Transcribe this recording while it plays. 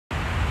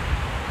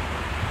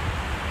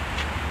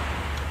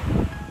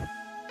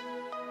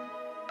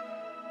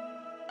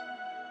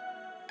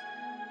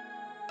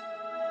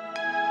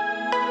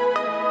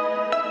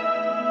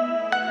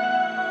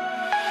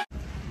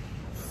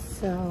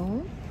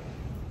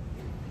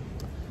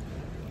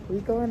We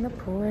going to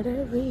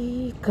Puerto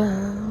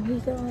Rico. We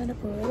going to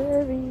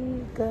Puerto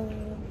Rico.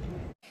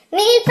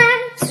 Mi pa,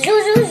 jou,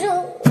 jou,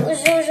 jou,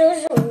 jou, jou,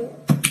 jou.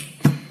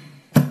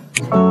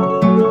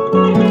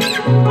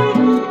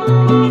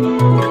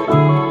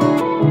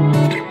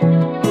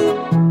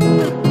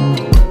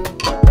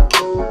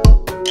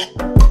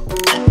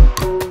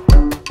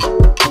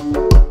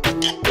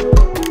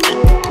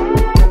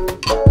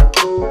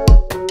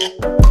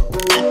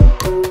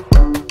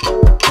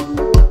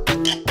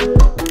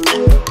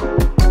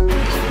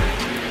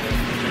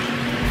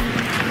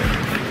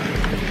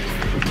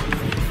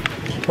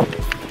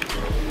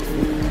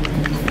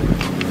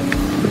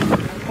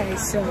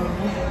 So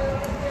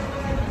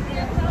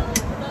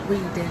we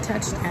did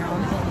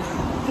touchdown in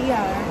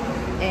PR,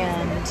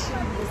 and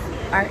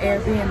our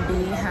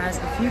Airbnb has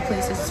a few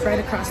places. It's right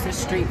across the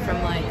street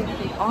from like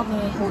all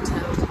the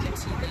hotels. You can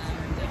see the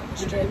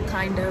strip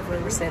kind of where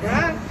we're sitting,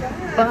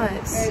 but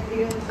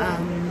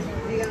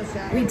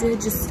we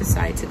did just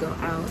decide to go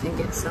out and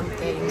get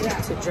something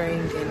to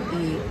drink and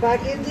eat.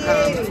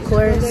 Of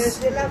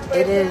course,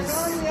 it is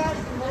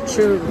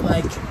true,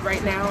 like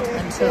right now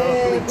until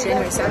like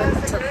January 7th,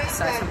 until they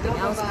decide something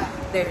else,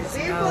 there's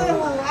no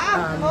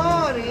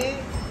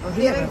oh,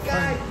 he having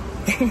fun.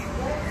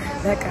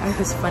 That guy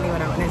was funny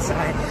when I went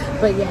inside.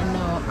 But yeah,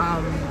 no,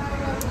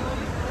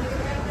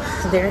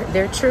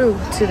 they're true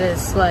to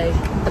this. Like,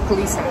 the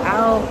police are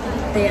out,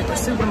 they at the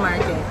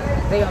supermarket,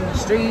 they on the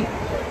street,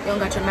 you don't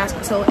got your mask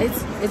on. So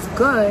it's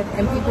good,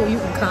 and people, you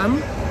can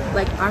come.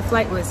 Like, our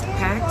flight was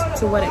packed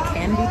to what it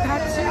can be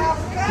packed to.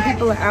 And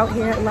people are out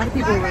here. A lot of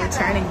people were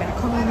returning back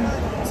home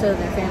to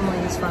their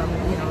families from,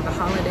 you know, the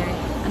holiday.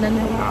 And then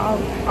there were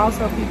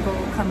also people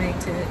coming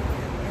to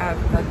have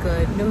a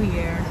good New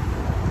Year,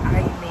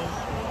 i.e.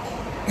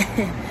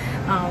 me.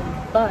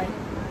 But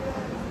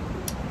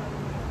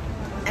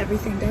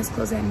everything does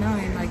close at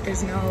 9. Like,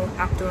 there's no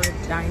outdoor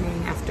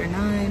dining after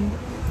 9.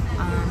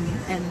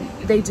 And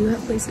they do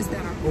have places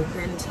that are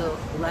open till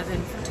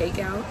 11 for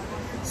takeout.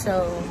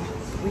 So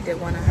we did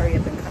want to hurry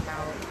up and come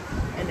out,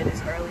 and it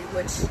is early,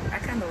 which I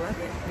kind of love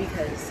it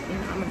because, you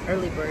know, I'm an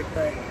early bird.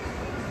 But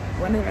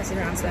one of the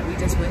restaurants that we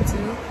just went to,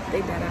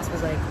 they deadass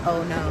was like,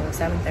 oh no,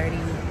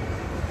 7:30.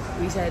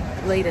 We said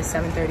latest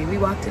 7:30. We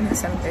walked in at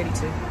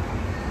 7:32.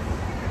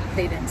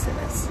 They didn't sit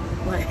us,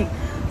 like,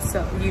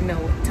 so you know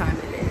what time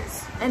it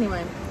is.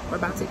 Anyway, we're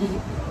about to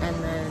eat, and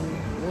then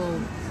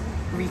we'll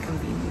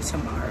reconvene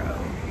tomorrow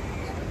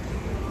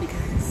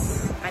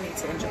because I need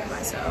to enjoy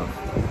myself.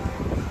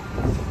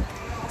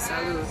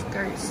 Salud.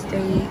 Great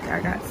steak. I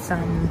got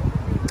some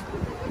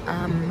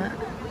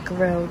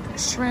grilled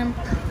shrimp,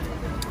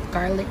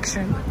 garlic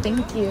shrimp.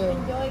 Thank you.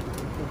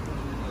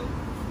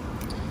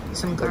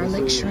 Some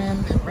garlic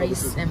shrimp,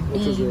 rice and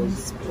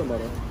beans.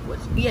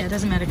 Yeah, it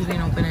doesn't matter because we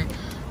didn't open it.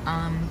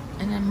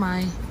 And then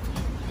my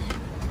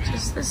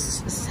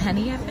this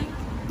Henny, I think.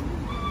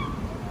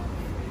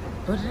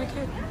 What did I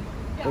get?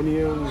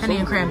 Honey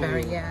and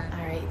cranberry. Yeah.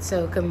 All right.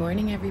 So good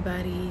morning,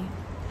 everybody.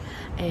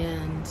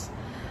 And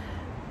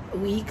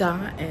we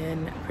got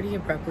in pretty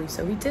abruptly,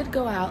 so we did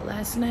go out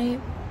last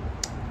night,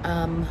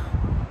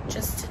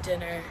 just to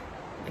dinner.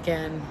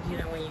 Again, you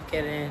know, when you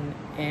get in,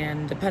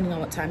 and depending on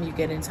what time you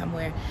get in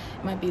somewhere,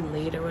 it might be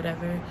late or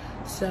whatever.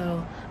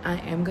 So I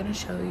am gonna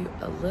show you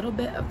a little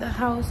bit of the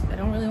house. I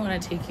don't really want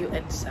to take you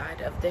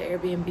inside of the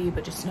Airbnb,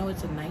 but just know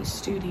it's a nice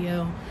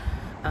studio.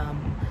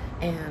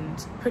 And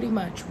pretty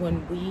much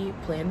when we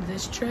planned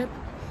this trip,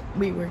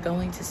 we were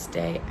going to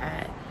stay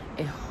at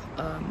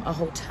a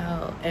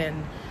hotel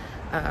in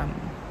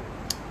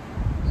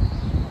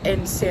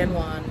San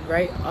Juan,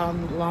 right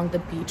along the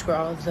beach where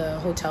all the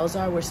hotels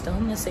are. We're still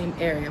in the same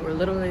area. We're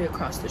literally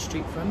across the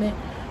street from it,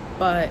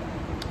 but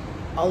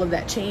all of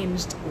that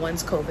changed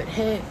once COVID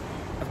hit.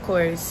 Of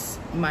course,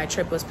 my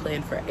trip was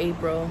planned for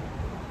April.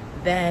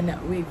 Then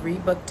we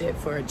rebooked it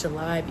for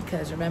July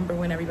because remember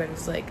when everybody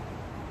was like,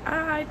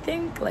 I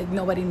think, like,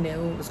 nobody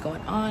knew what was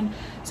going on.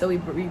 So we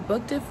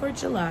rebooked it for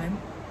July.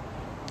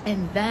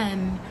 And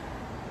then,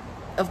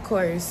 of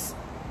course,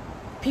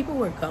 people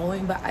were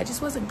going, but I just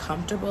wasn't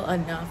comfortable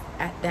enough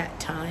at that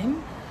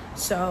time.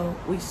 So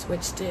we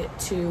switched it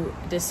to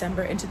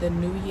December into the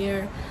new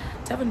year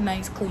to have a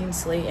nice clean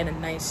slate and a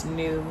nice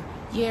new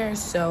year.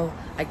 So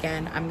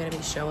again, I'm gonna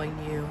be showing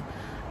you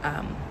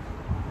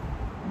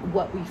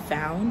what we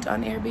found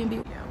on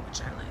Airbnb,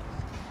 which I like.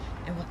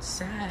 And what's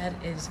sad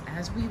is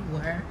as we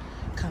were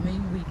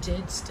coming, we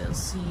did still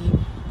see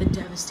the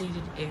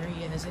devastated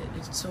areas.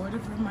 It sort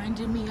of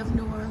reminded me of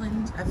New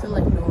Orleans. I feel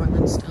like New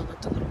Orleans still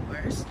looked a little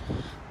worse,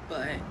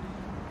 but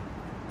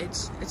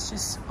it's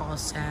just all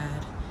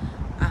sad.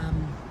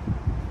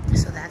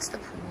 So that's the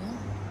pool.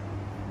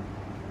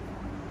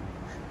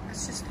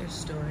 That's just their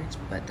storage,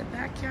 but the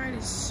backyard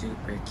is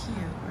super cute,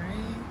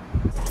 right?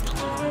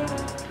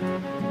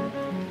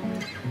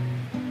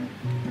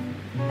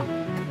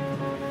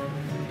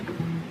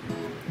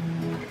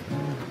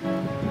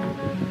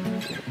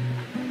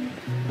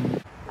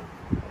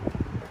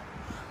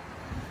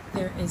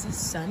 There is a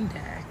sun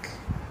deck.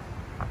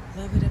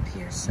 Love it up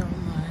here so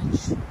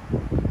much.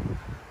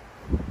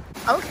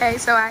 Okay,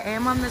 so I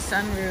am on the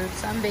sunroof,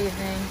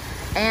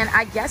 sunbathing, and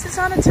I guess it's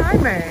on a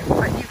timer,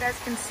 but you guys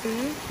can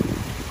see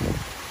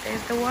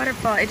there's the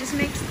waterfall. It just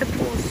makes the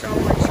pool so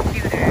much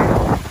cuter.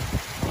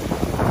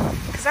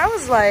 Cause I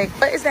was like,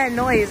 what is that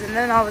noise? And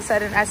then all of a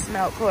sudden I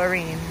smelled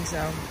chlorine,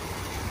 so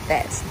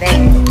that's that.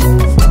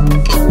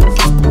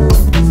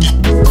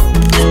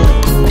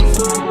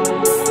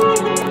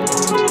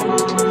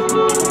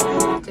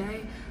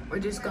 Today, we're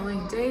just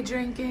going day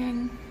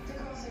drinking,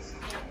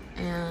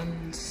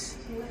 and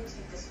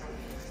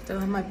still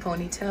in my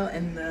ponytail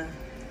and the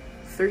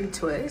 3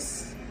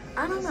 twists.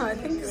 I don't know, I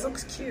think this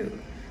looks cute,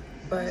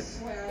 but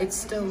it's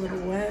still a little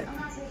wet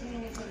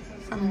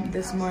from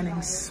this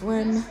morning's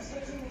swim.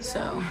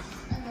 So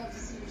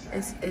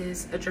this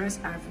is a dress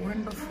I've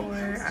worn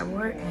before. I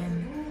wore it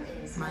in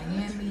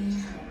Miami,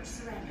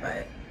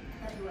 but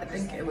I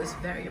think it was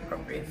very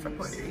appropriate for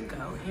Puerto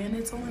Rico. And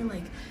it's only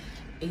like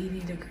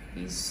 80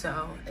 degrees,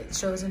 so it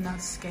shows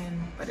enough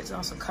skin, but it's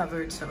also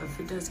covered, so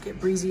if it does get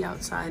breezy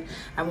outside,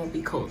 I won't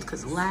be cold.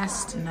 Because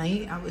last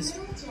night I was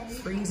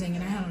freezing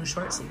and I had on a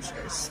short sleeve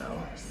shirt,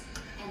 so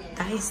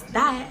that's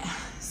that.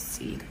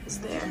 See you guys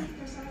there.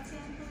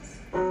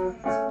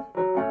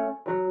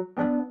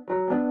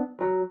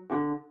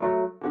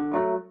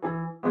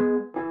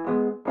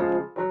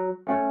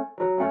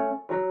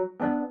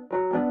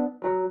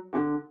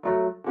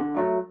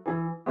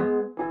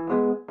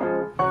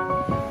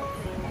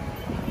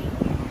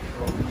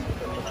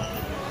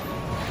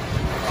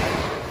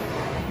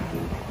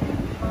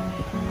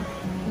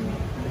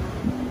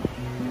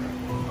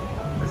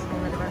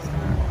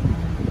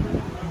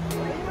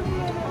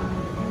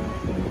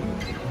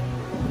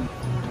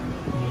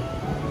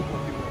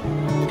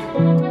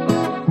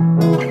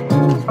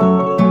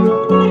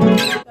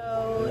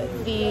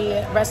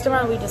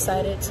 Restaurant we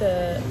decided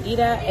to eat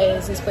at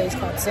is this place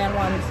called San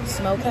Juan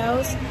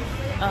Smokehouse.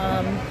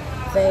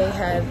 They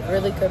had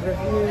really good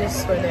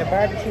reviews for their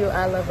barbecue.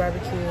 I love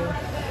barbecue,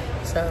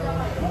 so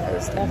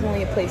it's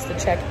definitely a place to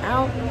check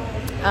out.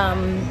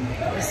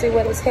 Let's see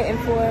what it's hitting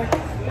for.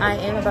 I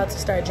am about to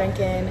start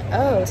drinking.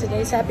 Oh,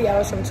 today's happy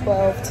hour is from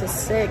 12 to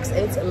 6.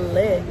 It's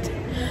lit.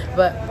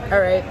 But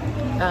all right,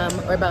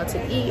 we're about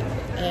to eat,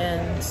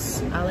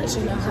 and I'll let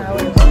you know how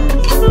it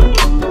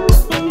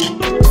goes.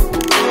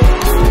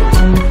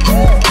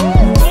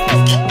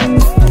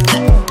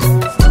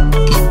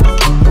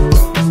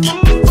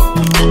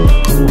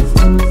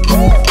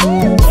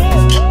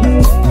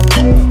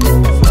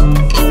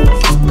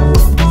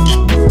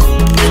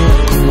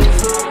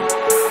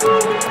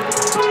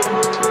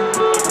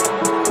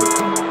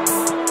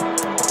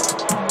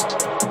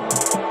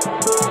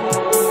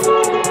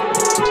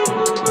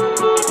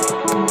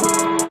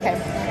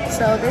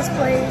 So this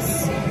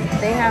place,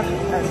 they have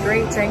a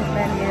great drink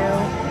menu.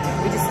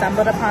 We just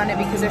stumbled upon it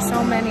because there's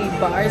so many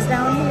bars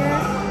down here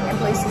and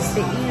places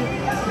to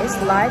eat. It's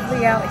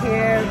lively out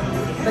here.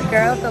 The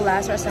girl at the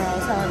last restaurant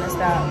was telling us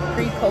that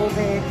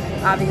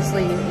pre-COVID,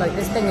 obviously, like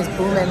this thing is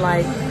booming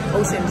like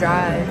Ocean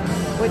Drive,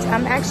 which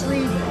I'm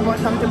actually more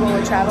comfortable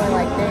with traveling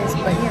like this,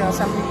 but you know,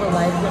 some people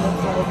like when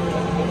it's like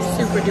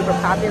super duper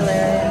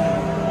popular.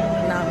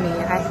 Not me,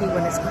 I hate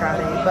when it's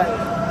crowded. But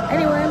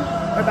anyway,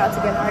 we're about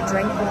to get our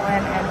drink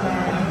on, and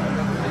then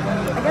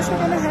I guess we're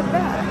gonna head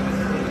back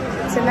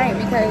tonight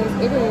because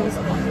it is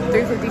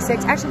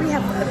 3:56. Actually, we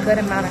have a good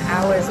amount of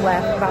hours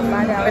left, about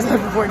 5 hours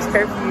left before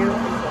curfew.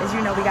 As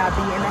you know, we gotta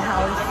be in the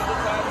house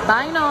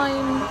by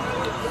 9.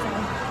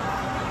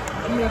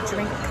 Let me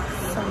drink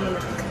some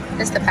milk.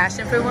 This the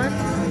passion fruit one?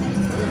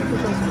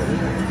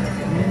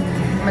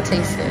 I'm gonna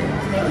taste it.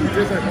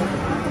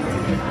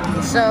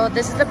 So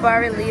this is the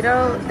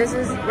Barrilito.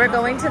 We're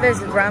going to this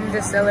rum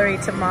distillery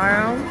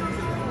tomorrow.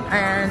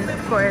 And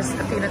of course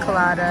the pina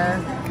colada,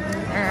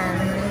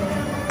 and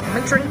I'm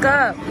gonna drink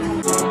up.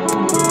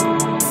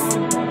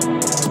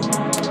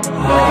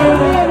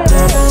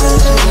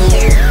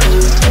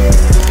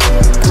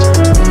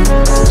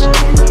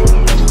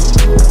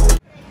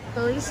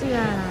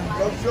 Felicia.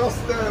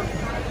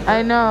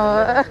 I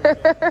know.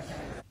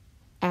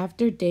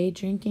 After day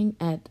drinking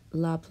at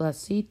La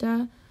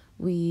Placita,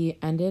 we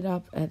ended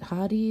up at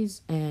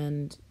Hottie's,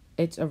 and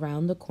it's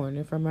around the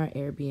corner from our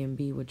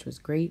Airbnb, which was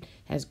great.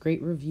 Has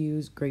great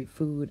reviews, great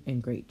food,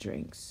 and great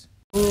drinks.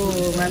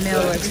 Ooh, my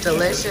meal looks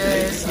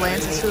delicious.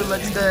 Lance's food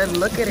looks good.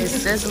 Look at it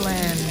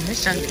sizzling.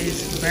 This junk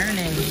is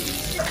burning.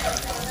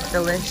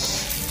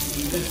 Delish.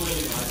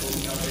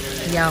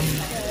 Yum.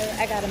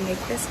 I gotta make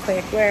this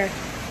quick. We're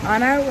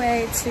on our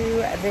way to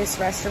this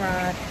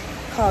restaurant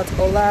called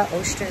Hola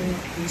Ocean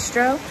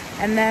Bistro,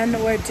 and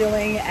then we're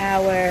doing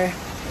our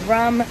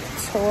rum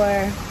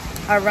tour,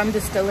 our rum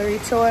distillery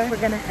tour.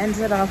 We're gonna end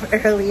it off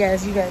early,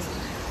 as you guys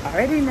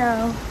already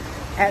know,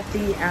 at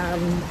the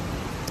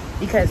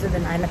because of the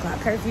 9 o'clock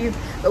curfew,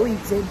 but we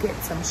did get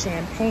some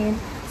champagne,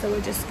 so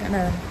we're just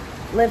gonna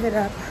live it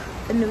up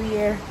the new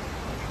year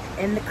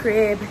in the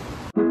crib.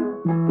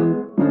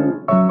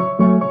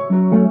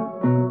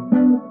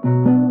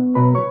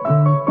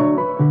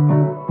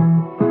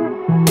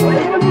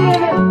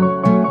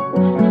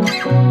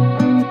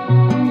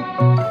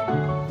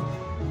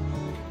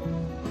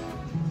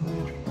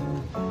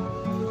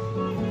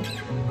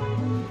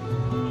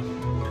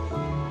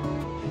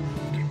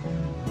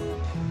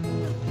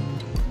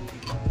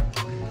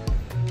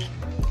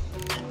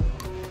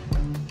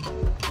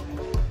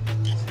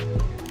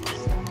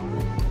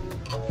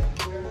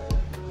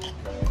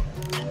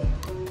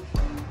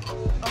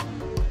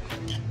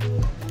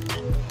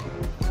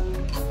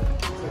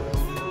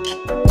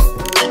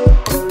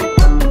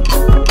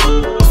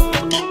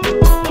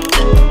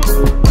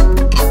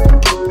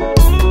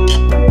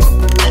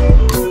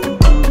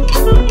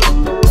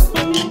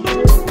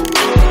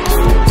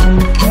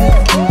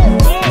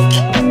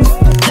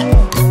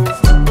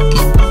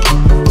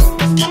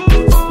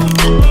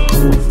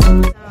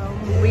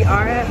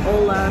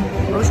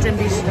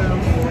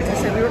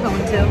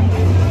 too.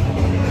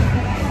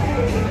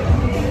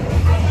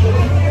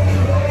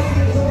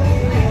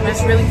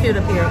 It's really cute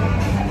up here.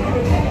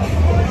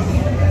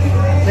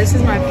 This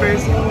is my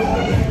first,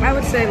 I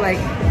would say, like,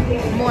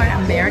 more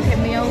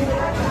American meal.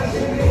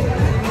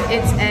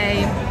 It's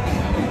a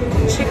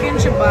chicken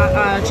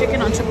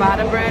on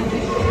ciabatta bread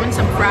and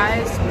some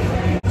fries.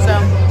 So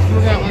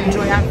we're gonna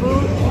enjoy our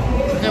food,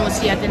 and we'll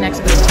see you at the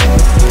next video.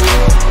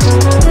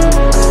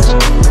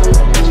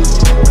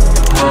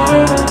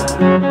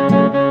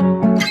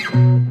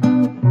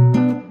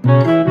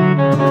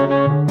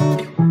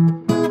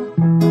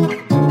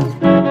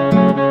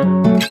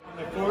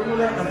 The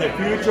formula and the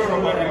future of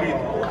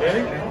Marilito, okay?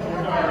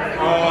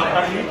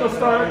 Marilito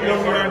start where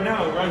we are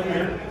now, right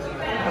here.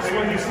 That's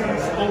when you see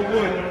this old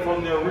wood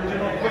from the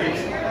original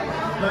place.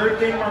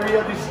 Hurricane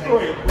Maria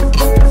destroyed it.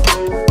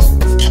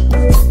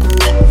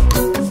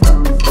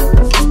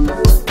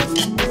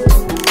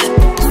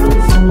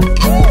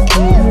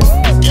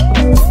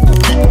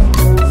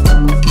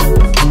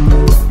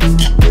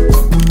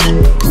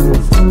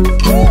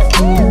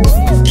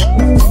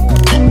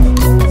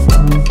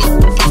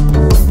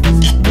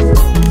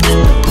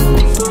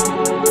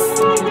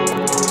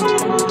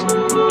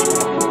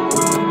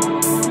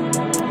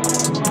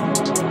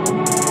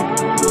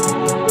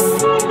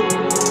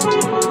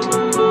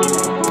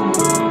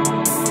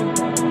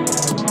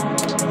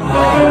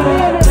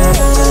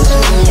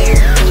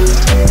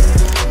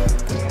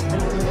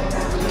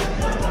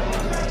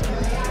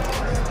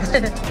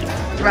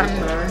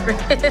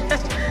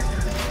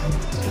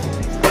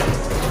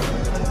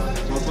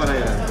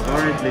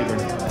 Orange flavor.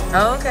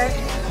 Oh, okay.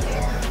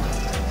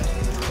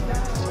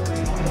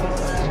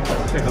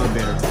 Check out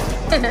better.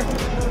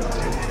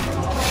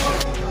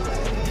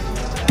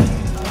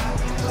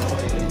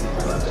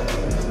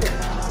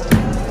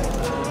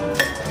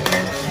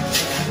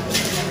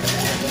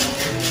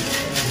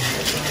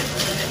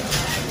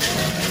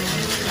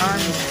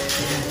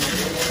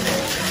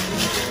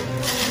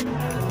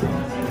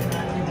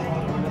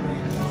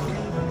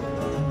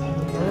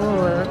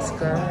 Oh, it looks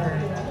good.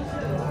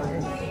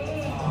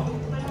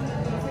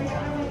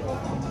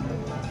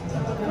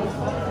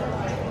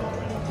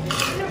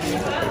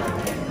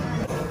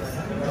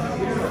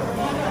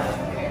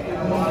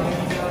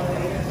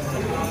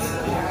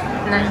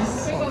 Nice.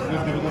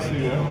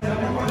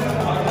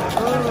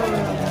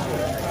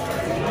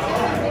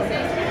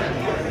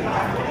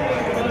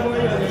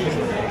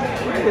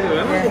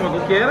 Como tú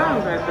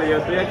quieras, yo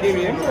estoy aquí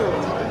viendo.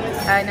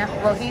 I know.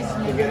 Well, he's a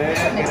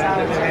mixologist.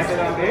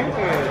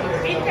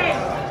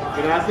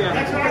 Gracias.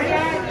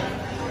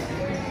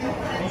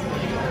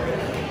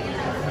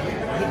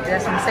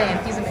 That's what I'm saying.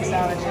 He's a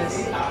mixologist.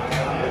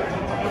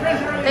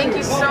 Thank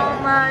you so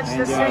much.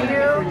 This for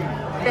you.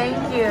 Thank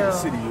you.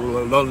 City,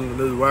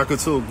 where I could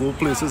still go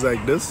places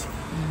like this,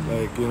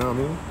 like, you know what I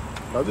mean?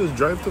 I'll just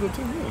drive to the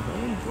thing.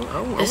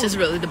 Yeah, This is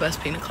really the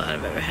best pina colada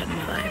I've ever had in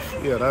my life.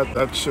 Yeah,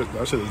 that shit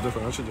is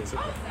different. I should just sit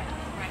there.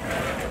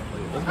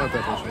 That's not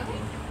that shit.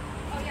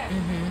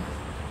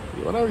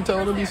 When I tell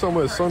them to be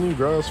somewhere sunny,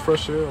 grass,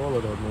 fresh air, all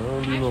of that, man. I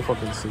don't do no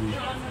fucking city.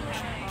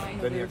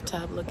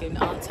 Rooftop looking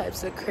all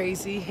types of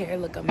crazy. Hair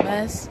look a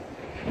mess.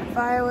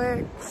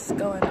 Fireworks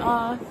going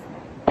off.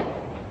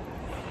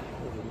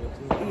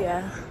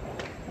 Yeah.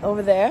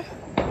 Over there.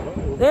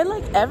 They're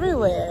like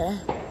everywhere.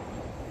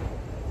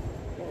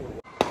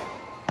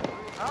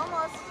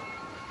 Almost.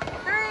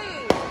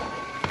 3,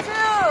 2,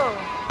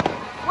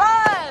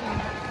 1.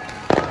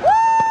 Woo!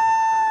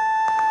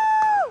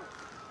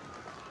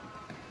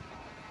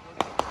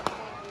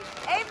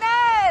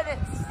 Amen.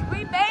 We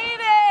made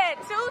it.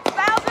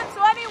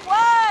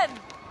 2021.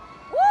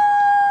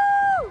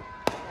 Woo!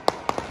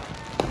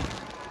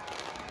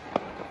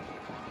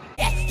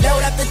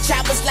 Load up the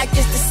choppers like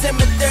it's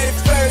December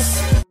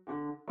 31st.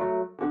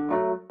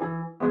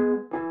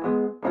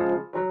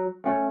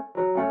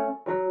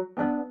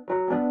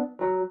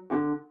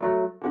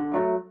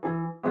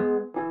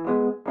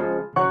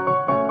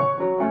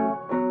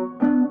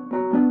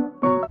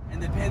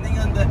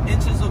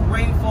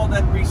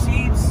 That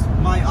receives,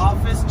 my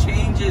office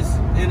changes,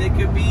 and it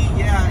could be,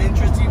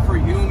 interesting for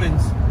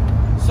humans.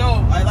 So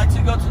I like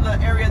to go to the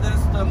area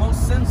that's the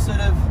most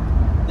sensitive.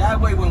 That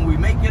way when we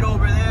make it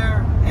over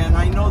there and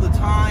I know the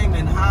time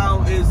and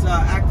how is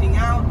acting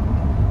out,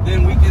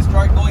 then we can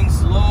start going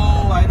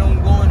slow. I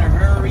don't go in a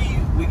hurry.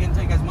 We can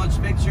take as much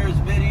pictures,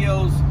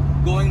 videos,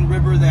 going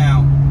river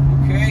down.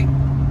 Okay,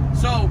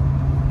 so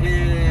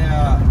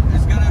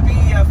it's gonna be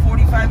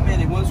 45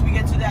 minutes. Once we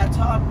get to that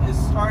top, it's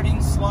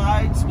starting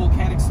slides,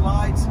 volcanic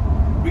slides.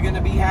 We're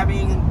gonna be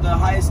having the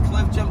highest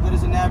cliff jump that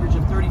is an average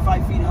of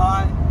 35 feet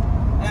high.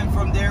 And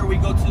from there we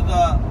go to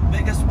the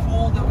biggest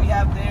pool that we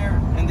have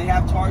there, and they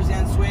have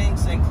Tarzan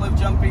swings and cliff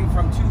jumping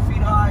from 2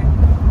 feet high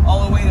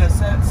all the way to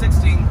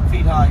 16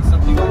 feet high,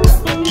 something like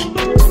that.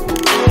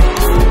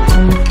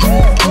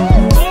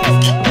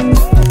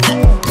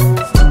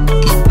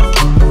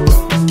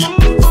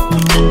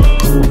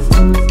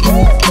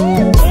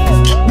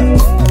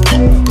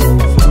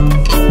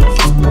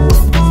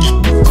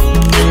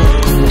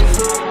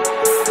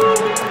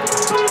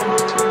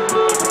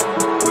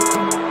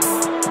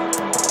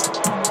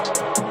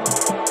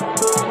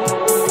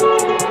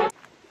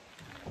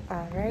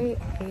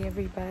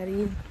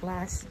 the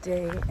last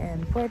day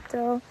in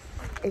Puerto.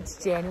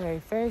 It's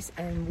January 1st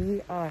and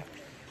we are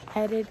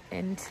headed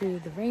into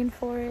the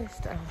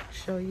rainforest. I'll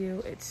show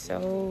you. It's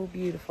so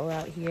beautiful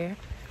out here.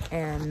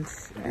 And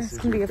it's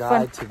gonna be a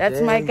fun. Today.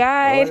 That's my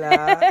guide.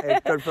 Hola,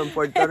 Hector from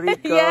Puerto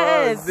Rico.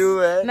 Yes. Let's do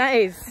it.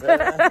 Nice.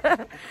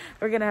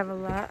 We're gonna have a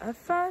lot of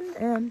fun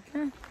and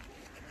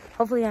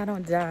hopefully I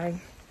don't die.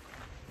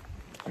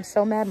 I'm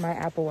so mad my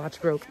Apple Watch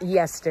broke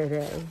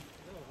yesterday.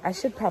 I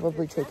should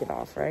probably take it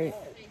off, right?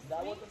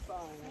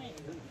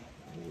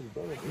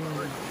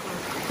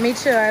 Me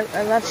too.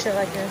 I love shit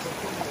like this.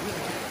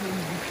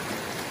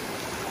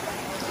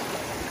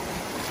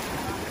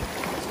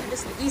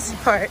 This is the easy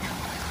part.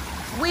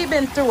 We've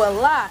been through a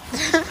lot.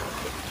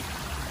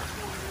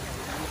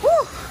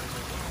 Woo.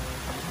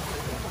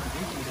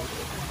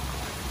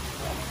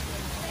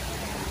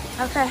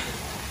 Okay.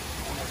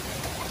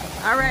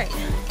 All right.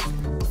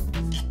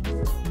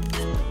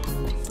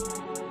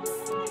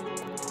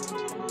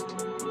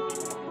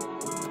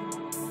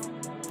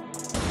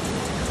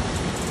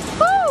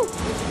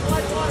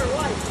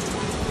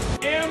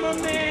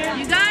 Man.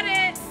 You got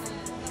it.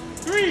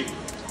 3,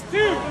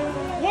 2,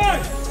 1.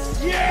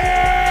 Yeah!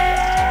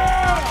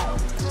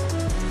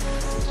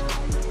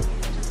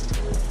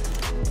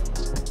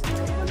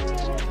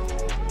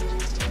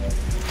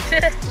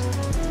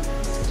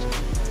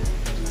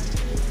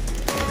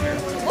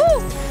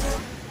 Woo!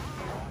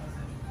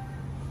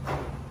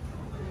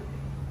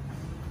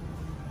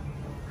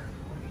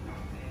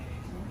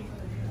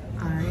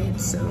 Alright,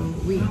 so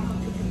we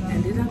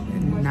ended up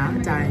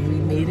not dying. We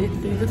made it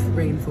through the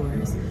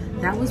rainforest.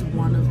 That was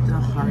one of the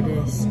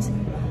hardest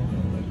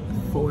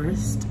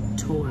forest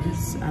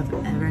tours I've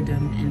ever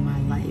done in my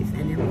life,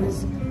 and it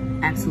was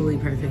absolutely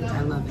perfect.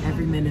 I loved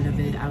every minute of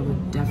it. I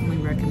would definitely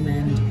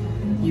recommend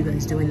you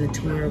guys doing the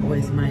tour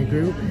with my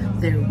group.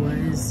 There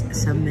was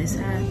some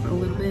mishap a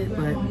little bit,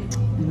 but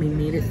we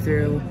made it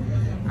through.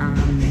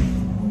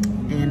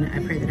 And I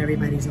pray that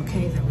everybody's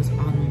okay. That was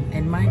on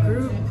in my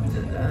group.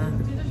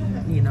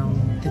 You know,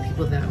 the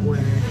people that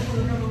were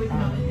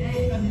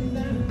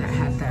that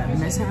had that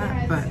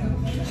mishap, but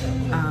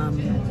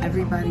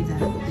everybody that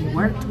we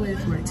worked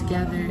with worked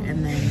together,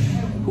 and then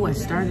who I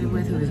started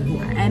with, who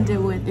I ended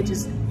with,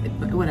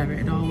 whatever,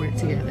 it all worked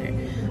together.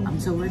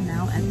 So we're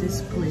now at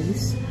this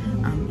place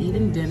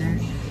eating dinner,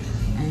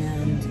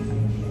 and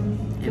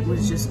it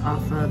was just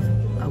off of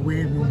a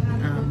whim.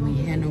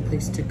 We had no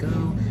place to go.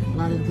 A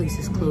lot of the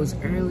places close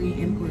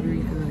early in Puerto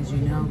Rico, as you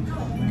know,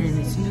 and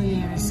it's New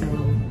Year, so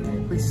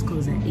places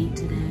close at 8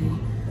 today.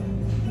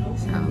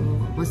 So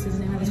what's the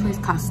name of this place?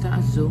 Costa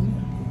Azul.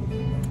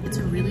 It's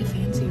a really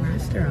fancy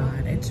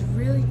restaurant. It's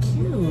really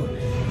cute,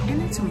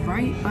 and it's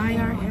right by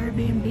our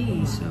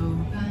Airbnb, so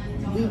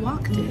we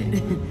walked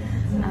it.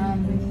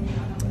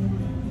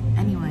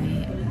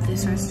 Anyway,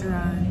 this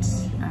restaurant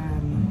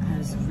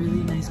has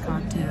really nice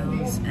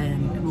cocktails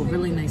and, well,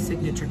 really nice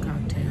signature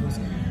cocktails.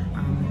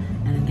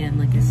 And again,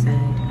 like I said,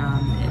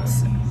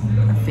 it's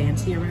a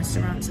fancier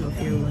restaurant, so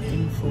if you're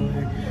looking for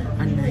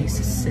a nice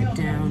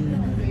sit-down,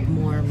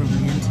 more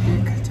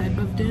romantic type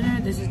of dinner,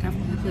 this is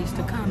definitely the place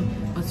to come.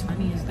 What's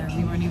funny is that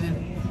we weren't even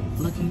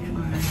looking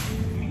for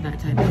that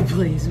type of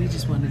place. We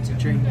just wanted to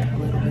drink a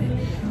little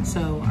bit.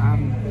 So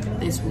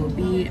this will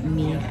be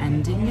me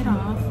ending it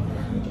off.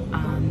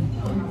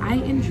 I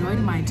enjoyed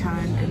my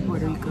time in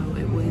Puerto Rico.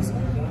 It was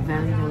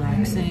very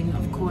relaxing.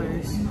 Of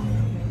course,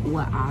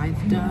 what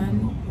I've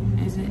done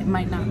is it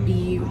might not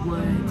be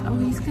what, oh,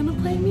 he's gonna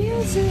play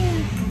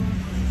music,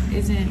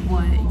 isn't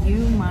what you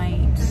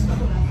might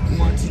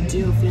want to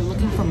do. If you're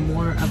looking for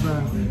more of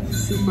a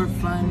super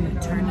fun,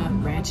 turn up,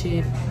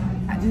 ratchet,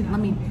 let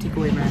me take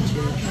away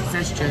ratchet,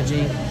 that's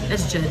judgy,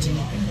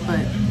 but,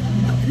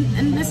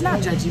 and it's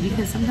not judgy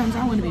because sometimes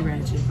I want to be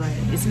ratchet, but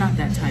it's not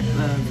that type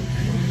of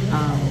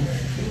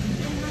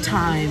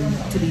time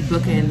to be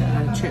booking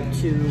a trip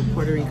to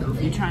Puerto Rico.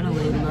 If you're trying to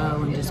lay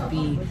low and just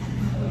be,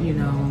 you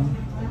know,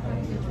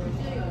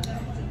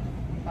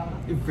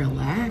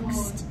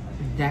 relaxed,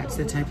 that's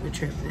the type of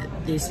trip that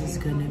this is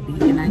gonna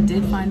be. And I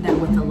did find that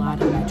with a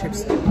lot of my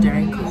trips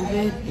during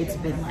COVID, it's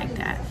been like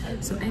that.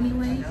 So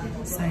anyway,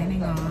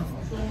 signing off.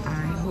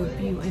 I hope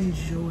you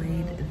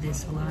enjoyed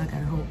this vlog.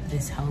 I hope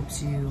this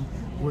helps you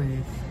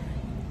with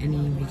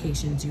any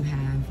vacations you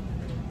have,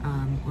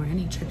 or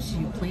any trips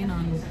you plan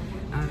on,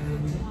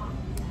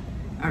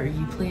 or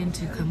you plan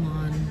to come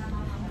on.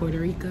 Puerto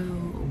Rico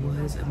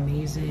was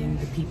amazing.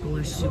 The people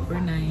are super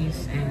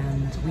nice,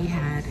 and we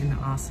had an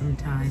awesome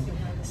time.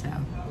 So,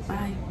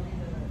 bye.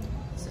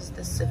 This is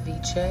the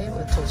ceviche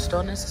with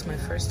tostones. It's my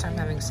first time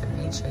having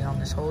ceviche on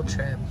this whole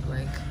trip.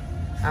 Like,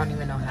 I don't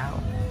even know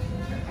how.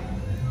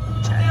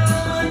 Try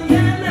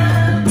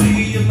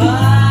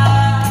it.